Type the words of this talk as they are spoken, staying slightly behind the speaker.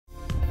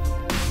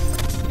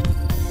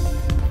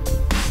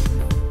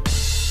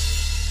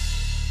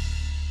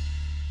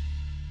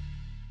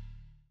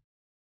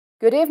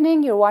Good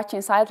evening, you're watching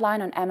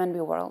Sightline on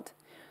MNB World.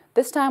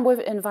 This time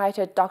we've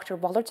invited Dr.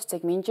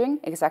 Bolortsetseg Minjin,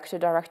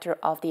 Executive Director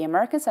of the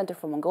American Center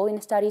for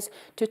Mongolian Studies,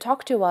 to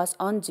talk to us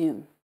on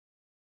Zoom.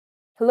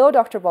 Hello,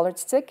 Dr.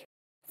 Bolortsetseg.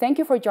 Thank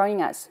you for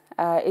joining us.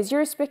 As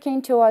you're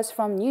speaking to us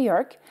from New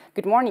York,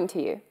 good morning to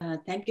you.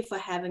 Thank you for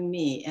having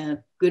me.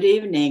 Good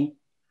evening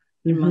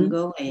in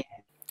Mongolia.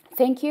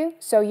 Thank you.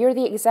 So you're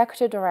the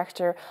Executive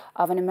Director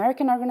of an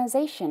American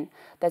organization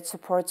that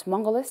supports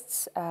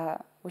Mongolists,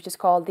 which is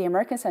called the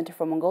American Center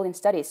for Mongolian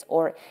Studies,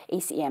 or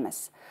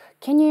ACMS.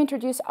 Can you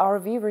introduce our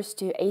viewers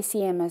to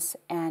ACMS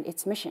and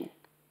its mission?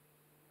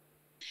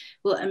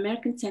 Well,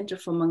 American Center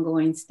for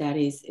Mongolian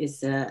Studies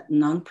is a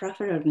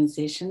nonprofit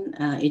organization,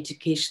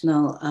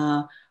 educational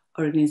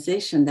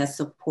organization that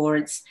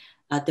supports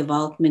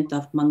development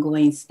of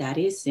Mongolian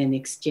studies and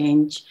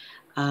exchange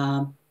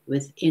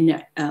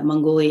within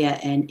Mongolia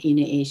and in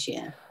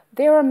Asia.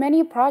 There are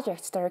many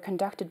projects that are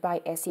conducted by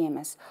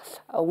ACMS,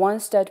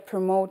 ones that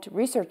promote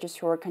researchers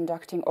who are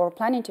conducting or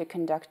planning to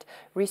conduct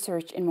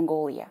research in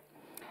Mongolia.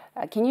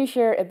 Can you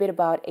share a bit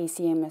about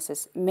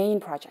ACMS's main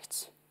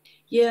projects?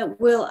 Yeah,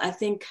 well, I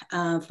think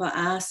for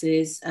us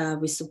is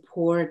we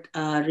support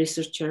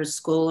researchers,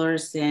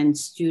 scholars, and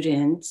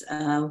students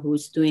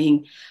who's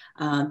doing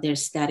their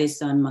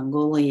studies on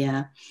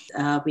Mongolia.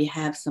 We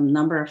have some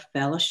number of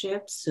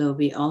fellowships, so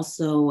we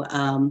also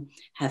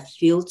have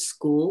field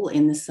school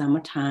in the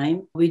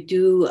summertime. We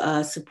do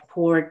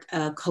support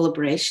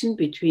collaboration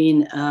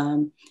between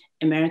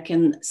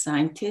American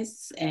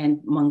scientists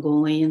and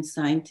Mongolian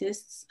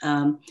scientists.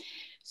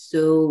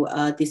 So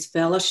this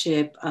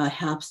fellowship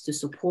helps to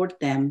support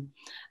them.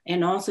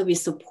 And also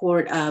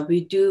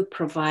we do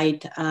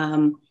provide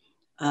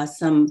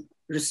some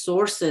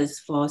resources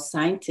for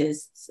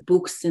scientists,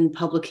 books and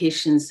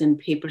publications and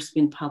papers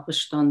being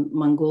published on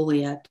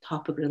Mongolia,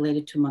 topic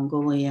related to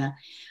Mongolia.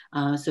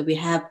 So we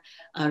have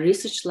a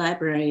research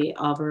library,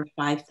 over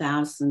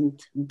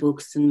 5,000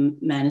 books and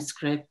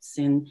manuscripts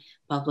and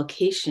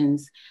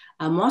publications,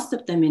 most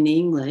of them in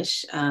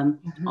English,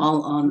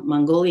 all on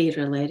Mongolia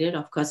related.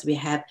 Of course, we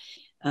have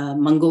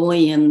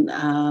Mongolian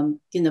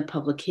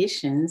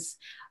publications.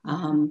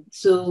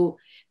 So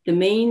the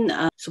main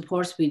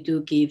supports we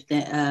do give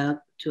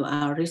to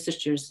our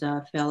researchers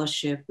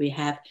fellowship, we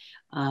have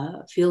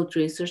field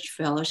research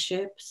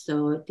fellowship.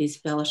 So this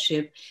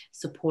fellowship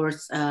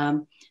supports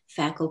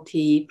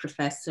faculty,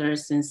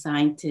 professors, and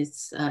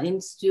scientists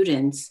and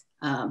students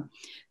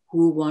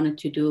who wanted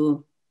to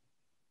do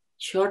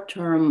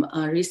short-term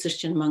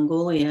research in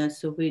Mongolia.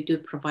 So we do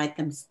provide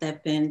them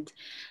stipend,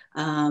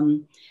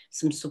 some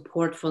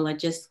support for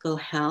logistical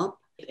help.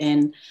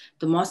 And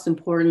the most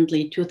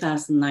importantly,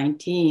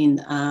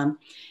 2019,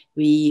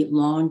 we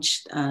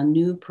launched a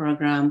new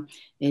program.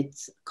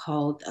 It's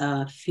called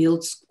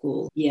Field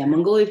School. Yeah,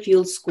 Mongolia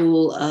Field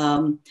School.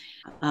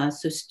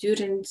 So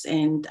students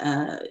and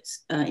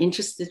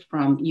interested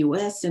from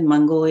US and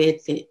Mongolia,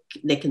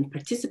 they can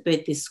participate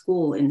in this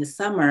school in the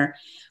summer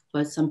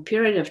for some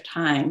period of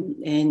time.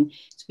 And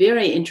it's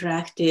very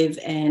interactive.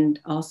 And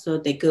also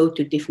they go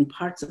to different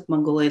parts of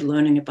Mongolia,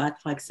 learning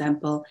about, for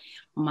example,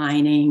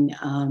 mining,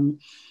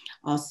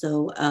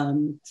 also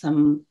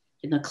some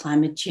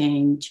climate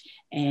change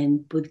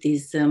and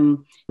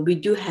Buddhism. We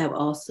do have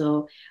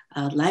also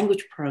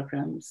language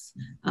programs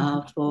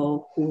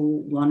for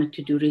who wanted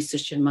to do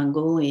research in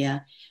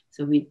Mongolia.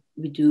 So we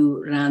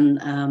do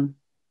run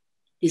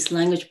these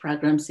language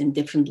programs in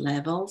different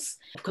levels.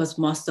 Of course,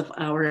 most of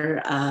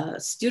our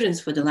students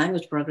for the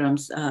language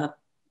programs are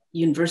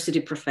university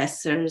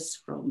professors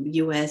from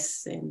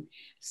US and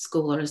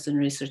scholars and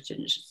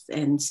researchers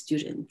and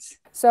students.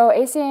 So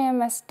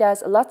ACMS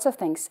does lots of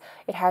things.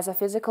 It has a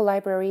physical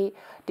library,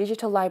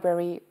 digital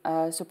library,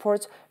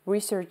 supports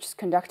research,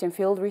 conducting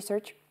field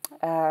research,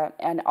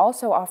 and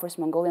also offers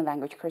Mongolian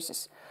language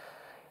courses.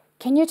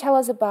 Can you tell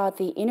us about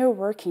the inner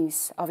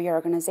workings of your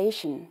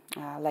organization?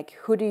 Like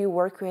who do you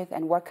work with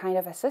and what kind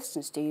of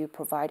assistance do you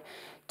provide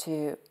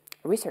to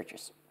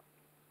researchers?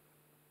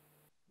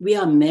 We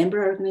are a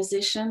member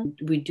organization.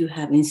 We do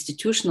have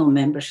institutional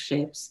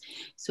memberships.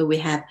 So we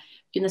have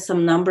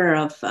some number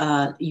of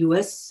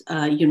US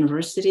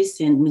universities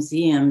and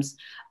museums.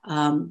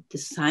 The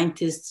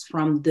scientists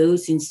from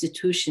those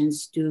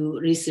institutions do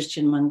research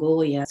in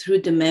Mongolia.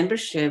 Through the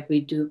membership, we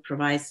do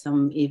provide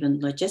some even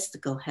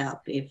logistical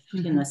help. If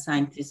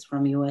scientists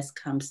from US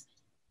comes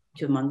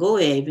to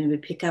Mongolia, even we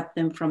pick up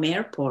them from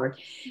airport,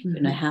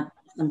 have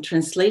some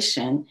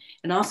translation.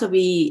 And also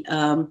we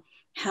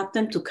help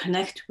them to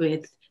connect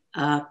with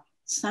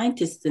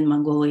scientists in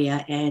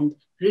Mongolia and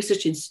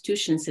research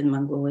institutions in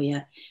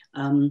Mongolia.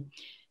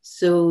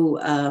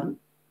 So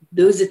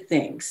those are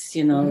things,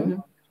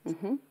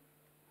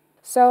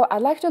 So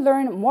I'd like to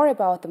learn more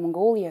about the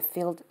Mongolia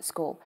Field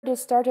School. It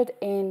started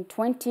in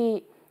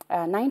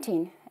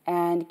 2019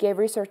 and gave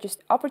researchers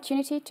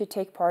opportunity to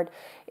take part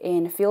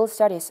in field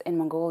studies in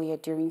Mongolia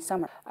during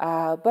summer.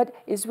 But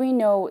as we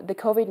know, the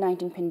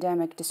COVID-19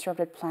 pandemic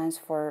disrupted plans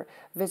for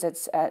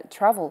visits,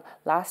 travel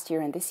last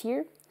year and this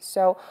year.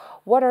 So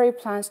what are your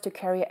plans to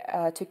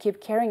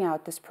keep carrying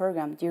out this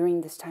program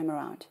during this time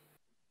around?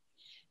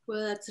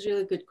 Well, that's a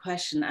really good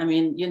question. I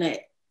mean,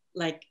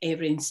 like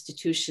every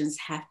institutions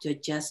have to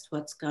adjust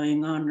what's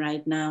going on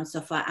right now. So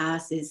for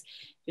us is,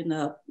 you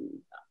know,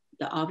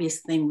 the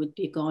obvious thing would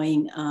be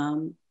going,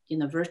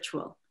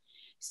 virtual.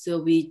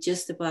 So we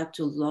just about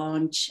to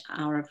launch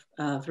our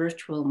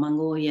virtual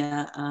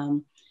Mongolia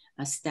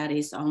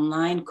studies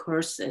online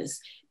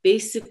courses.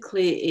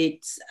 Basically,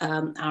 it's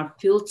our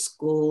field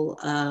school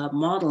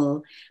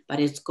model, but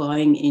it's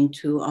going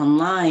into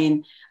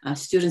online.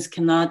 Students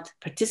cannot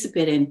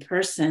participate in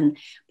person,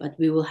 but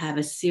we will have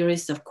a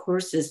series of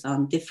courses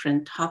on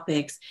different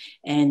topics.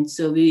 And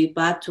so we're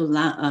about to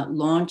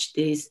launch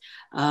these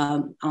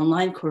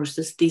online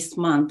courses this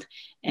month.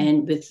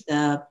 And with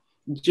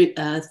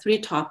three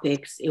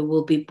topics, it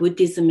will be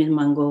Buddhism in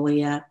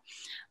Mongolia,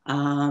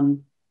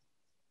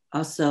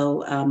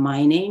 also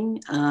mining,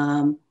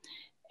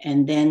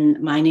 and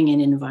then mining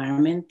and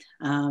environment.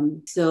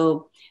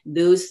 So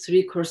those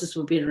three courses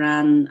will be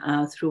run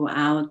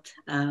throughout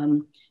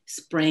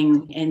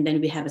spring, and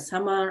then we have a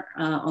summer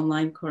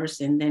online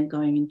course, and then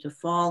going into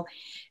fall.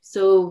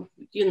 So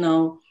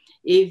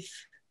if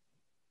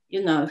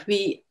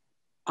we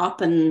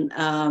open,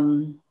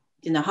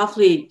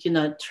 hopefully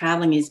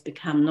traveling is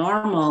become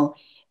normal,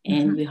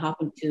 and we're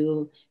hoping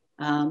to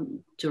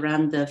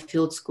run the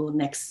field school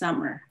next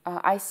summer.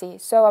 I see.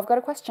 So I've got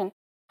a question.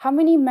 How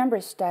many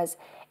members does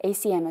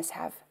ACMS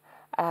have?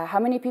 How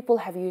many people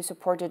have you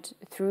supported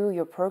through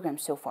your program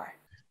so far?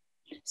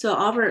 So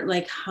over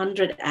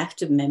 100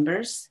 active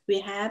members we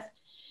have.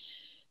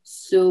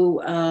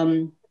 So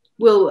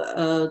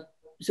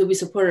so we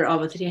supported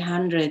over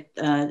 300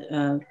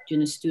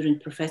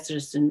 student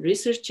professors and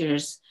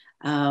researchers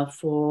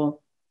for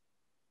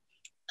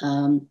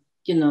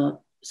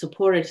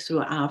supported through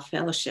our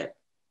fellowship.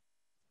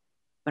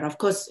 But of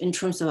course, in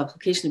terms of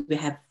application, we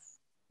have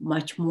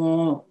much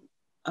more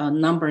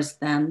numbers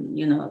than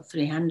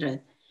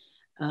 300.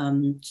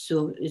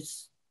 So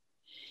it's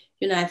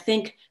I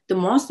think the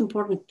most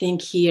important thing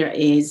here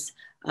is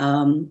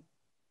for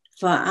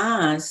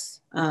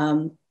us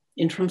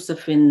in terms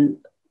of in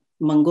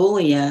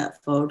Mongolia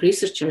for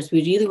researchers,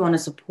 we really want to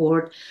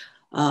support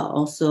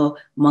also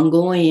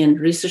Mongolian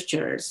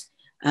researchers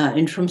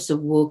in terms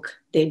of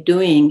work they're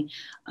doing.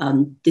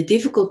 The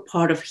difficult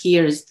part of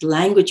here is the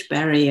language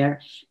barrier.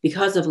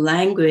 Because of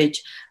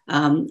language,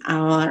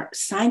 our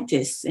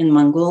scientists in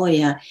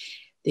Mongolia,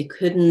 they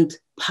couldn't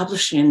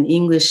publish in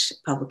English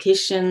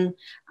publication,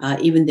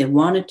 even they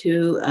wanted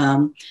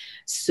to.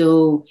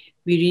 So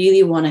we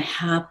really want to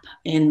help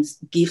and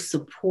give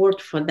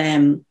support for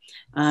them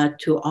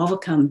to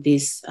overcome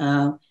this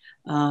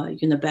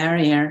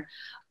barrier,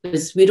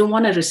 because we don't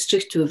want to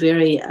restrict to a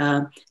very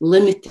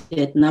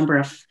limited number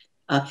of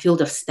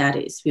field of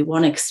studies. We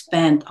want to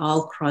expand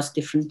all across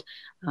different,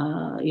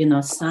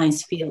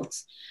 science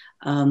fields.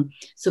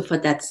 So for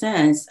that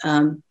sense,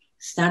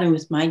 starting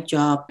with my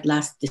job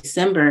last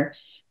December,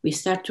 we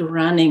started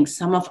running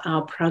some of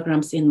our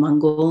programs in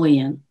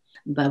Mongolian,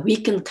 but we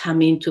can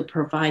come in to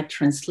provide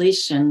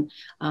translation.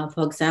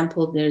 For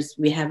example,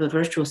 we have a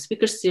virtual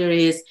speaker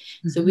series.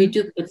 So we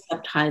do put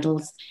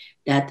subtitles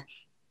that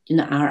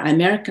our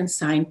American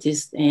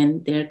scientists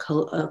and their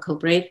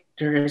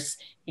collaborators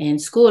and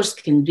scholars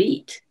can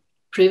read.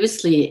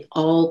 Previously,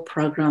 our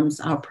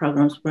programs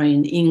were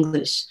in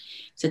English.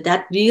 So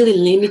that really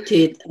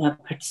limited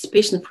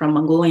participation from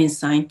Mongolian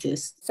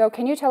scientists. So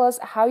can you tell us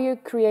how you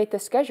create the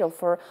schedule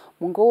for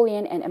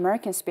Mongolian and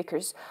American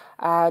speakers?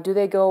 Do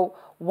they go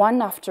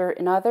one after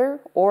another,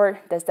 or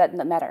does that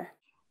not matter?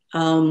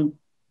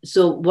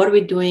 So what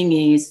we're doing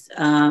is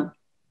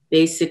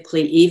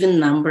basically even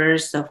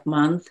numbers of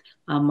month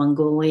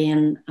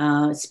Mongolian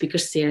speaker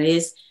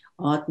series,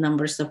 odd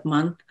numbers of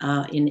month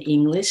in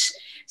English.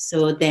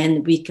 So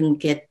then we can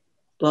get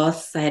both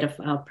sides of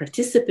our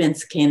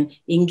participants can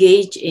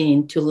engage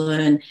in to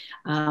learn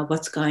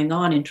what's going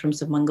on in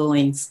terms of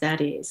Mongolian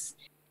studies.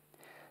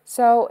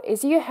 So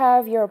as you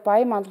have your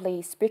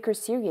bi-monthly speaker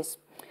series,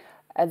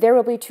 there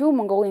will be 2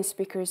 Mongolian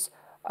speakers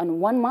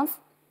on 1 month.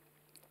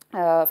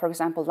 For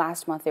example,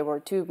 last month there were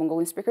 2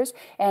 Mongolian speakers,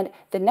 and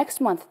the next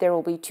month there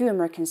will be 2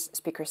 American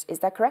speakers. Is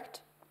that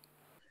correct?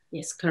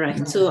 Yes,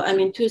 correct. So,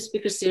 2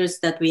 speaker series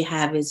that we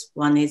have is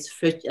one is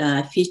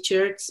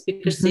featured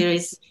speaker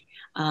series.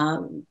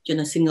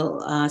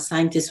 Single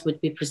scientists would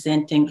be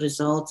presenting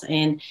results,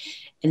 and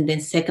then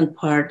second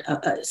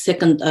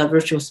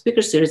virtual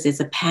speaker series is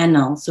a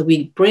panel. So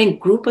we bring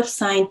group of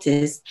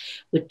scientists.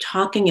 We're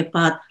talking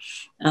about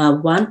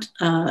one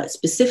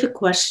specific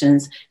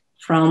questions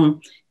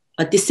from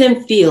the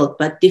same field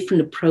but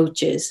different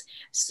approaches.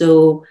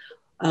 So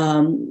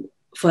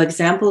for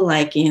example,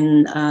 like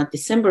in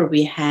December,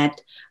 we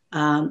had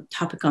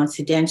topic on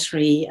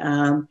sedentary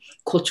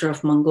culture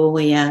of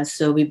Mongolia.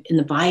 So we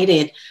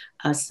invited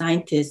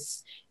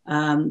scientists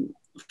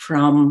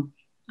from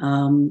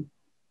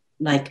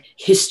like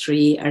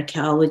history,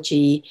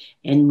 archaeology,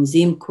 and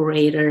museum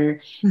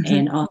curator,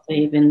 and also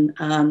even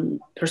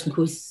person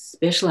who's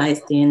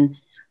specialized in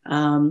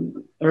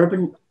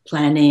urban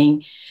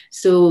planning.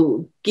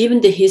 So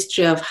given the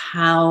history of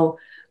how,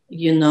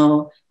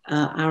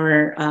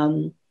 our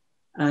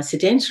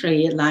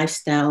sedentary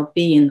lifestyle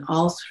being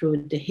all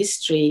through the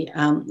history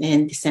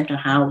and the center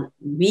how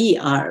we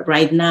are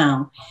right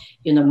now,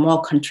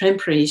 more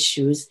contemporary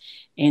issues.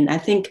 And I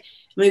think,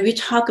 I mean, we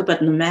talk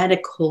about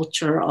nomadic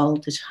culture all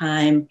the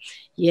time,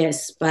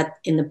 yes, but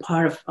in the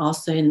part of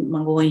also in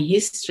Mongolian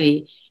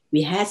history,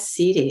 we had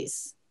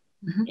cities.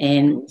 Mm-hmm.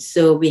 And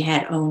so we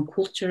had own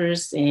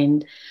cultures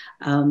and,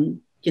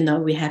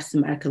 we have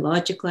some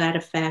archaeological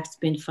artifacts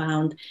been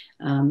found.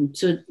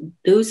 So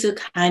those are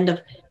kind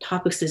of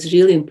topics that's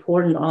really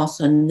important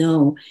also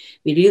know.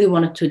 We really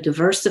wanted to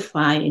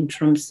diversify in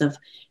terms of,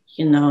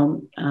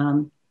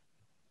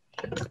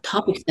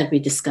 topics that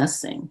we're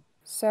discussing.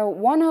 So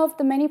one of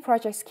the many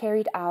projects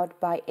carried out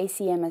by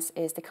ACMS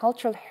is the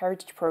Cultural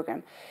Heritage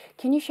Program.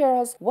 Can you share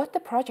us what the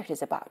project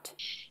is about?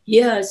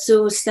 Yeah,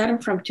 so starting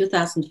from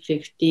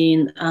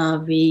 2015,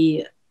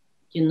 we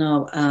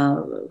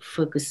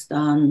focused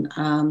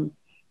on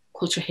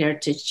cultural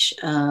heritage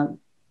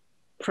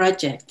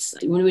projects.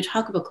 When we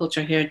talk about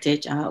cultural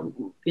heritage,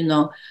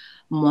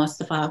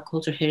 most of our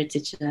cultural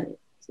heritage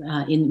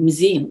in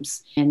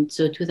museums. And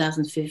so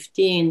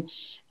 2015,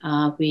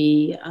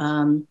 we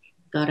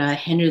got a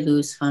Henry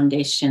Lewis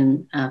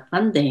Foundation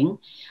funding,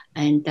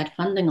 and that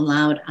funding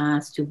allowed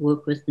us to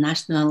work with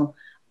National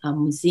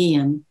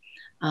Museum.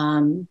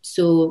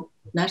 So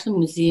National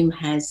Museum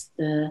has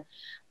the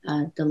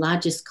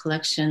largest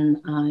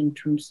collection in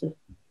terms of,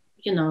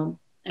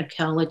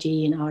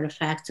 archaeology and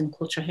artifacts and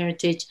cultural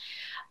heritage.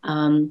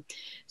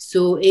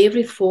 So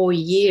every 4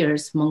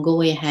 years,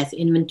 Mongolia has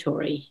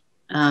inventory,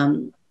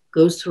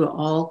 goes through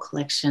all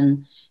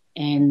collection.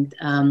 And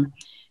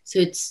so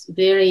it's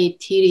very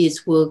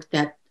tedious work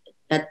that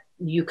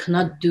you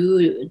cannot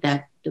do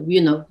that,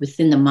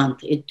 within a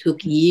month. It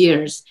took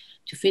years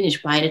to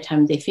finish. By the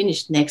time they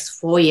finish, next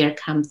 4 year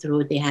come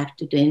through, they have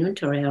to do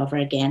inventory over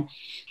again.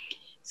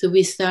 So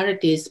we started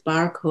this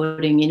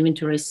barcoding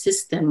inventory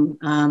system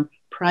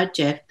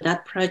project.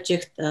 That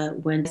project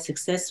went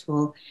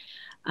successful.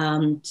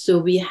 So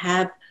we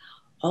have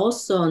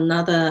also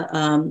another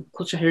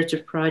cultural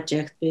heritage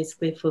project,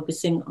 basically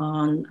focusing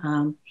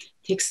on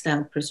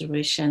textile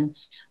preservation.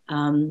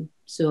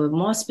 So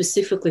more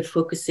specifically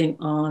focusing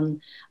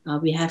on,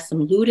 we have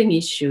some looting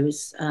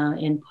issues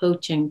and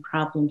poaching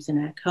problems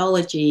in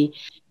archaeology.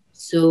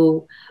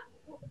 So,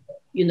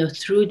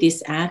 through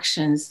these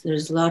actions,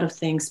 there's a lot of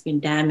things been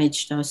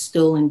damaged or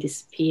stolen,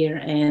 disappear.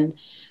 And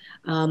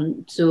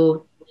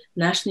so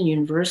National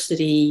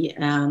University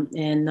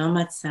and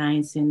Nomad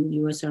Science and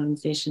US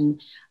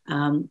organization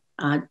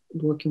are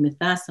working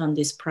with us on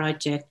this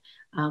project,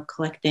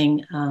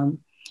 collecting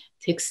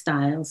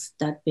textiles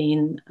that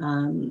been,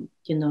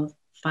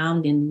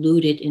 found and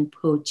looted and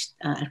poached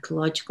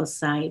archaeological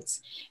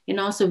sites. And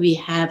also we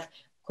have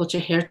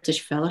Cultural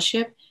Heritage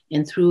Fellowship.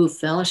 And through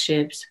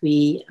fellowships,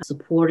 we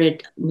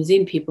supported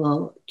museum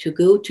people to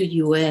go to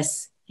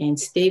US and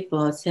stay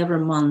for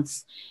several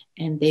months,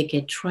 and they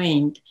get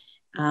trained.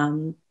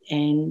 And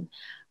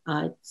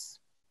it's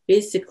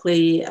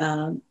basically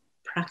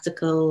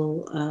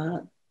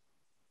practical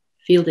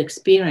field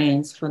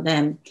experience for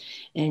them.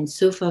 And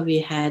so far we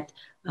had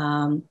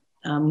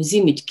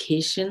museum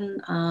education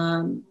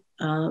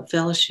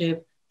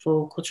fellowship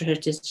for cultural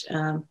heritage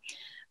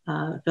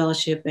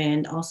fellowship,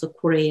 and also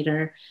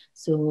curator.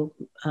 So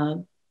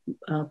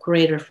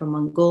curator from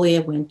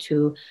Mongolia went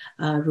to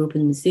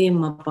Rubin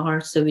Museum of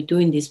Art. So we're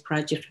doing this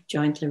project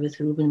jointly with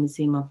Rubin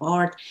Museum of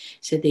Art.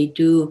 So they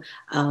do,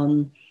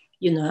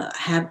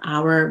 have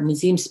our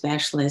museum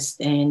specialists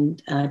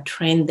and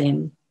train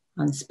them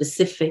on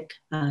specific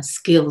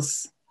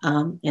skills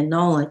and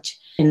knowledge.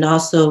 And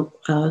also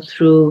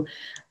through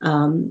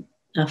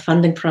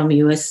funding from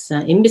US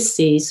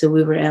Embassy, so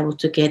we were able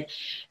to get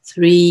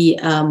 3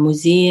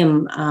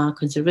 museum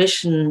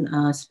conservation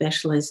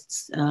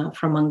specialists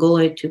from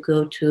Mongolia to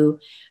go to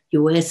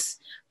US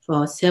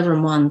for several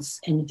months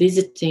and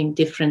visiting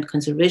different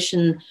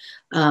conservation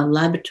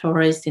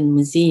laboratories and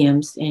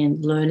museums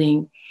and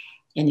learning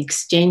and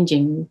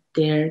exchanging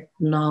their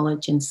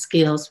knowledge and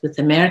skills with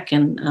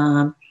American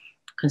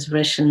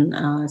conservation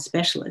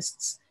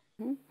specialists.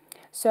 Mm-hmm.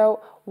 So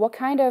what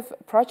kind of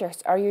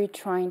projects are you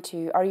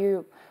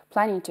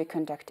planning to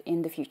conduct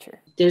in the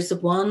future? There's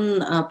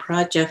one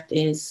project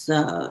is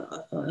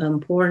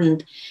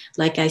important.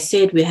 Like I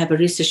said, we have a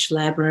research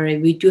library.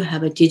 We do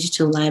have a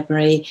digital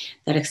library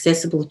that's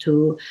accessible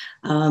to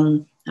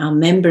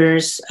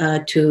members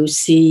to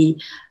see,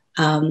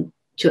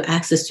 to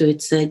access to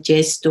its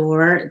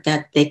JSTOR,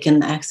 that they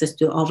can access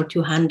to over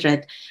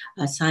 200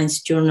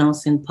 science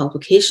journals and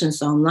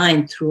publications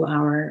online through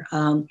our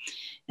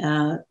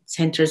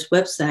center's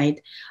website.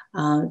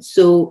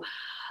 So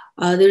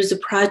there's a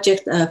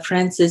project,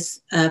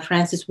 Francis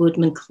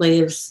Woodman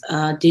Clave's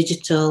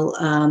digital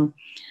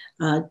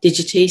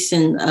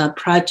digitization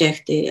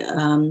project.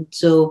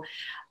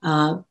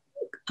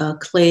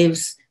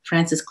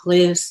 Francis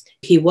Claves,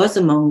 he was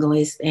a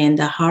Mongolist and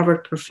a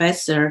Harvard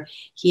professor.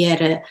 He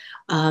had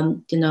a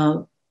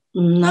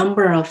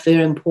number of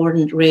very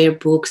important rare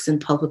books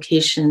and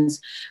publications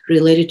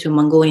related to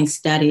Mongolian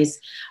studies.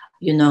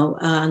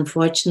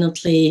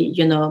 unfortunately,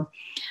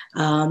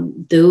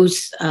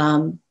 those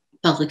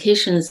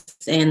publications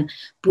and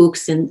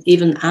books and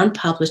even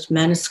unpublished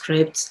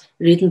manuscripts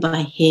written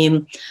by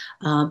him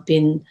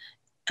been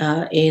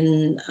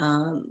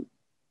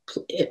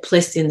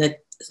placed in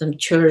some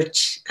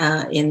church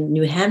in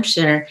New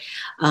Hampshire,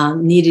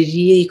 needed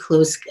really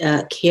close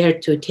care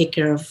to take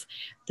care of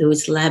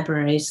those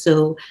libraries.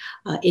 So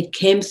it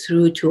came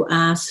through to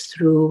us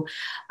through,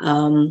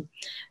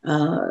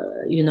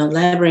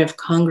 Library of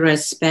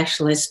Congress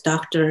specialist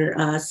Dr.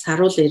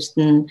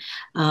 Bolor-Erdene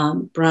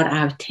brought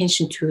our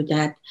attention to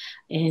that.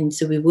 And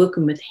so we're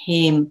working with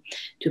him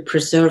to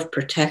preserve,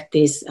 protect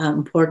these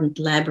important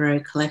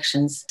library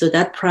collections. So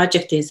that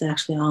project is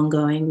actually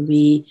ongoing.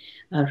 We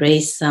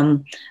raised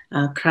some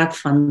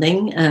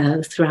crowdfunding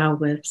through our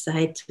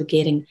website to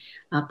getting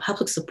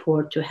public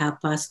support to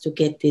help us to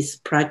get this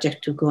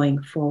project to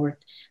going forward.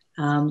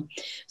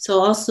 So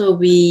also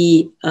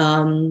we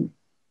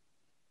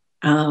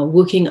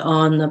working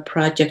on a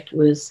project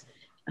with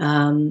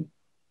a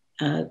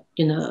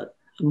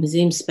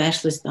museum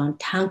specialist on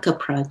tanka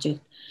project.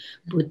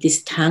 But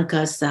this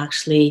tankas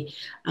actually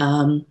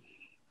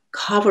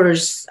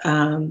covers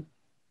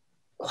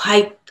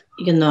quite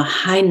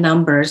high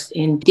numbers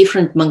in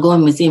different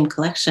Mongolian museum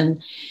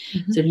collection.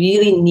 Mm-hmm. So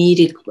really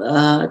needed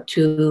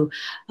to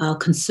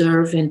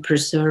conserve and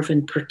preserve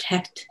and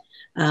protect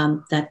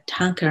that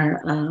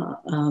tanker.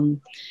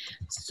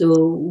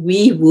 So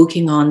we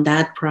working on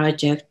that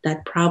project.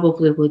 That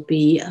probably would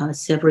be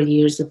several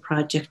years of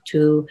project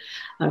to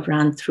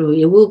run through.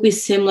 It will be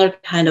similar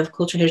kind of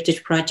cultural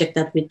heritage project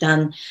that we've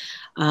done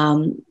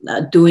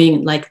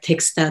doing like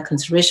textile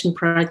conservation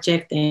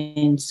project.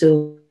 And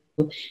so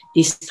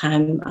this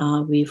time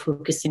we're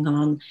focusing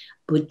on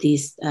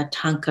Buddhist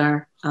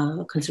tanker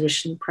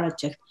conservation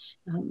project.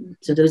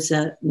 So those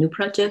are new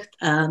projects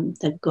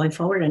that going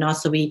forward, and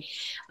also we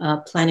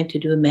planning to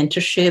do a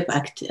mentorship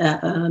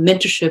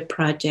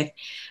project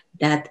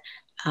that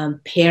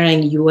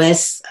pairing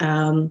U.S.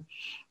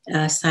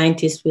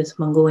 Scientists with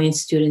Mongolian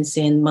students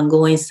and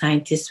Mongolian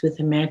scientists with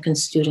American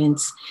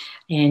students,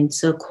 and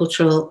so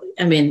cultural.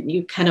 I mean,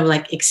 you kind of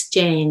like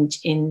exchange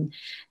in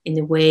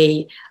a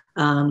way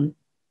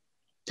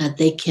that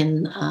they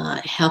can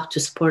help to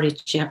support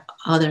each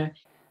other.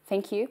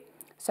 Thank you.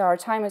 So our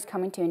time is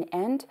coming to an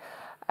end.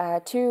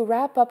 To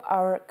wrap up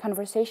our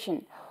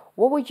conversation,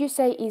 what would you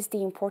say is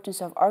the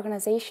importance of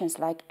organizations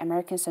like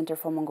American Center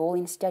for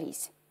Mongolian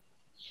Studies?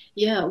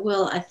 Yeah,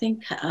 well, I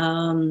think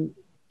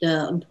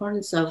the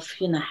importance of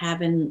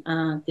having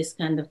this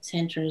kind of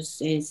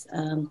centers is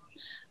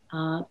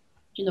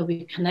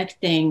we're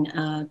connecting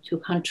two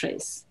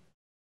countries.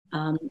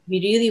 We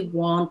really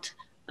want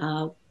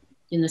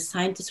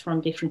scientists from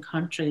different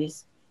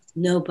countries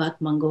know about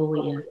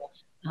Mongolia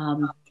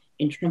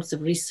in terms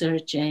of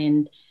research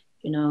and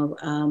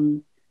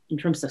in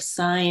terms of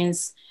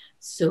science.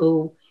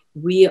 So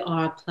we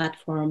are a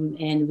platform,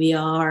 and we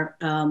are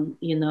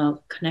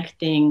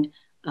connecting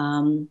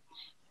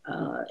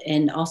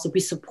and also be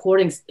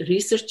supporting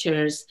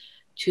researchers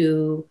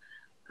to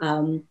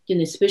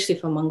especially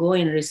for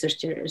Mongolian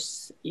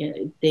researchers,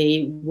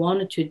 they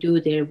wanted to do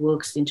their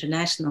works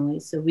internationally,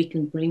 so we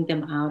can bring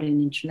them out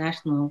in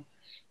international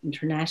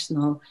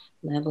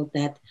level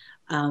that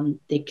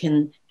they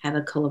can have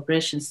a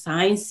collaboration.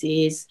 Science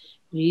is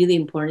really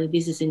important.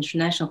 This is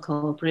international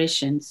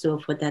collaboration. So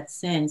for that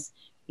sense,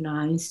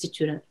 our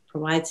institute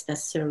provides that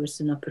service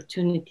and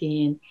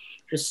opportunity and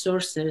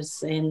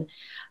resources. And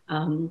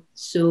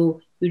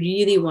so we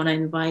really want to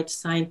invite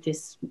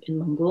scientists in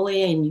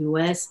Mongolia, in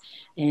US,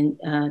 and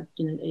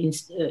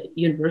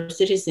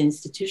universities and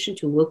institutions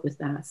to work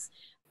with us.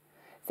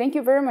 Thank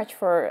you very much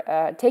for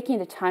taking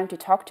the time to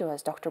talk to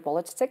us, Dr.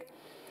 Bolortsetseg.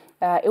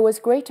 It was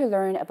great to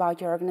learn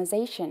about your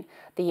organization,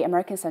 the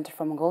American Center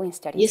for Mongolian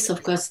Studies. Yes,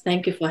 of course.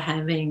 Thank you for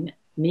having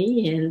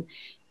me, and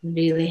I'm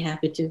really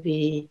happy to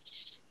be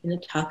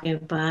talking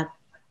about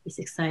this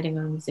exciting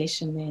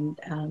organization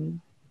and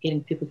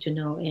getting people to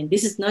know. And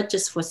this is not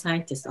just for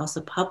scientists,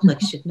 also public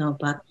should know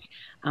about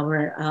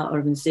our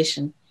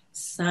organization.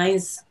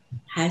 Science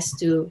has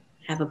to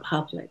have a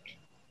public.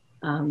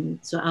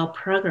 So our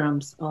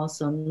programs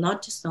also,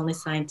 not just only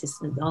scientists,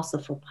 but also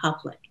for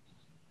public.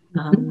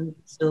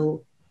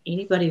 So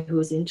anybody who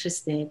is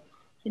interested,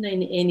 in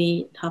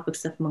any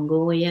topics of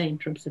Mongolia in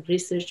terms of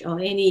research, or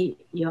any,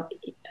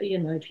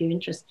 if you're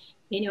interested,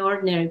 any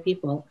ordinary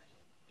people,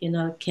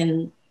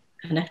 can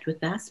connect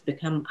with us,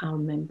 become our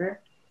member.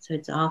 So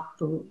it's all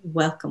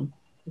welcome.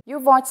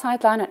 You've watched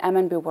Sightline on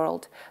MNB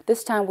World.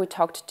 This time we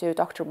talked to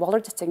Dr.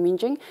 Bolortsetseg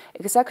Minjin,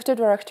 Executive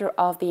Director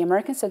of the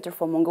American Center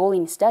for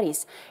Mongolian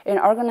Studies, an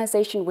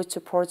organization which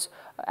supports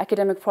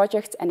academic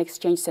projects and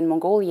exchanges in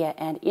Mongolia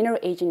and Inner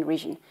Asian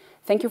region.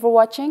 Thank you for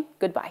watching.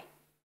 Goodbye.